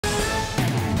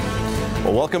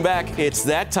Well, welcome back. It's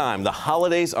that time. The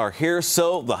holidays are here,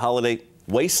 so the holiday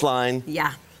waistline.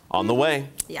 Yeah. On the way.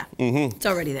 Yeah, It's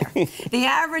already there. The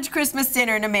average Christmas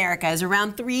dinner in America is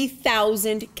around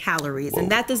 3,000 calories, and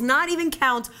that does not even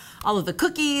count all of the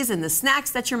cookies and the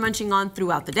snacks that you're munching on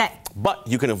throughout the day. But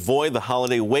you can avoid the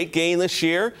holiday weight gain this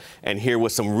year, and here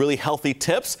with some really healthy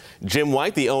tips, Jim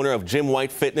White, the owner of Jim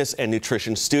White Fitness and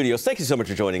Nutrition Studios. Thank you so much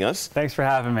for joining us. Thanks for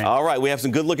having me. All right, we have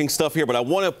some good-looking stuff here, but I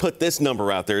want to put this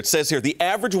number out there. It says here the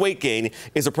average weight gain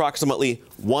is approximately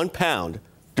 1 pound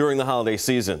during the holiday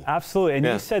season. Absolutely. And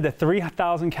you said the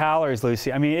 3,000 calories,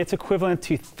 Lucy. I mean, it's equivalent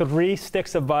to 3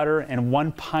 sticks of butter and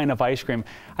 1 pint of ice cream.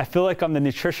 I feel like I'm the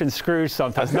nutrition Scrooge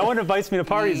sometimes. No one invites me to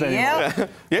parties anymore.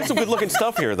 You have some good-looking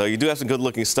stuff here, though. You do have some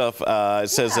good-looking stuff. It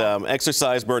says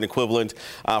exercise burn equivalent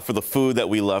for the food that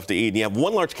we love to eat. And you have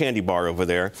one large candy bar over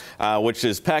there, which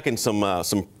is packing some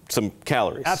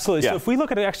calories. Absolutely. So if we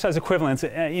look at exercise equivalents,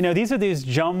 you know, these are these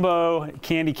jumbo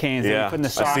candy canes that we put in the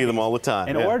sock. I see them all the time.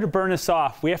 In order to burn this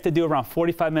off, we have to do around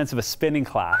 45 minutes of a spinning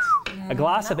class, a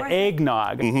glass of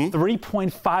eggnog,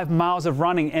 3.5 miles of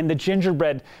running, and the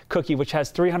gingerbread cookie, which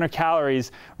has 300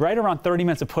 calories, right around 30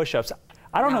 minutes of push-ups.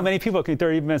 I don't know many people who can do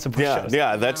 30 minutes of push-ups.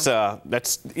 Yeah, that's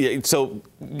so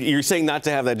you're saying not to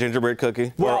have that gingerbread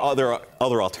cookie? Well, or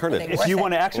other alternatives? If you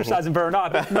want to exercise and burn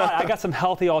up, if not, I got some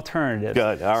healthy alternatives.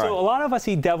 Good, all right. So a lot of us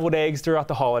eat deviled eggs throughout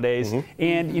the holidays,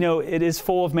 and you know, it is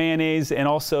full of mayonnaise and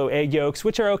also egg yolks,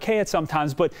 which are okay at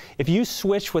sometimes, but if you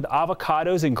switch with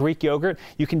avocados and Greek yogurt,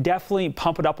 you can definitely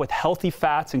pump it up with healthy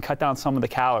fats and cut down some of the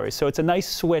calories. So it's a nice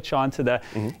switch onto the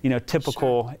you know,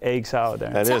 typical egg salad there.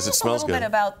 That is, it smells good. Tell us a little bit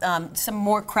about some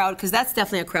more crowd, because that's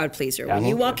definitely a crowd pleaser. When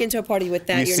you walk into a party with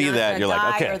that, you're not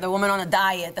on a diet, or the woman on a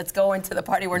diet that's going to the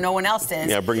party where no one else is.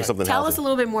 Yeah, bring something Tell healthy. us a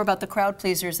little bit more about the crowd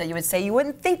pleasers that you would say you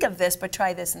wouldn't think of this, but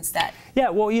try this instead. Yeah,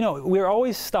 well, you know, we're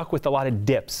always stuck with a lot of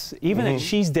dips. Even a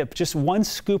cheese dip, just one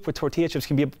scoop with tortilla chips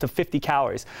can be up to 50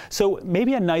 calories. So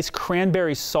maybe a nice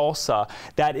cranberry salsa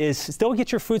that is still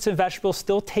get your fruits and vegetables,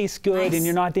 still tastes good, and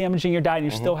you're not damaging your diet,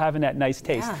 and you're still having that nice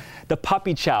taste. The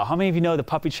puppy chow. How many of you know the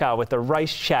puppy chow with the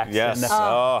rice checks? Yes. And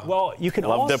the, well, you can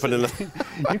love dipping in the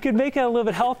you can make it a little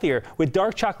bit healthier with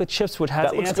dark chocolate chips, which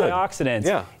has antioxidants.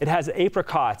 Yeah. It has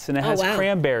apricots and it has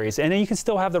cranberries, and then you can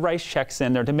still have the rice checks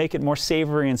in there to make it more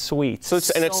savory and sweet. So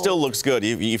it still looks good.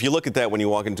 If you look at that when you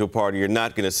walk into a party, you're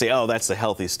not going to say, "Oh, that's the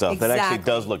healthy stuff." That actually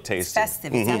does look tasty. It's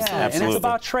festive. Absolutely. And it's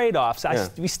about trade-offs.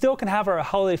 We still can have our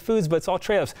holiday foods, but it's all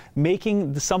trade-offs,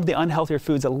 making some of the unhealthier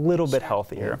foods a little bit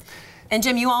healthier. And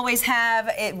Jim, you always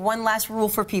have one last rule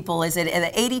for people. Is it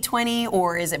an 80-20,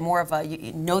 or is it more of a,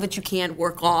 you know that you can't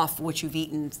work off what you've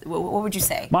eaten? What would you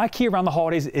say? My key around the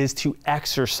holidays is to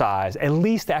exercise, at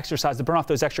least exercise, to burn off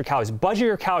those extra calories. Budget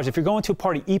your calories. If you're going to a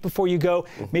party, eat before you go.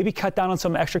 Maybe cut down on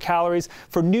some extra calories.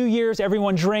 For New Year's,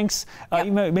 everyone drinks.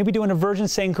 You maybe doing a virgin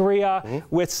sangria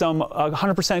with some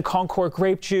 100% Concord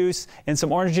grape juice and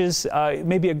some oranges.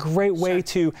 Maybe a great way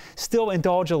to still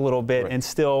indulge a little bit and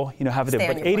still, you know, have it.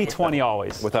 But 80-20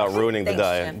 always. Without ruining the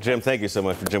diet. Jim, thank you so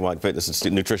much for Jim White Fitness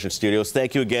and Nutrition Studios.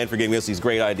 Thank you again for giving us these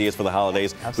great ideas for the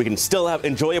holidays. We can still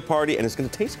enjoy a party, and it's going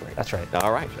to taste great. That's right.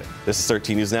 All right. This is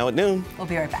 13 News Now at noon. We'll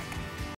be right back.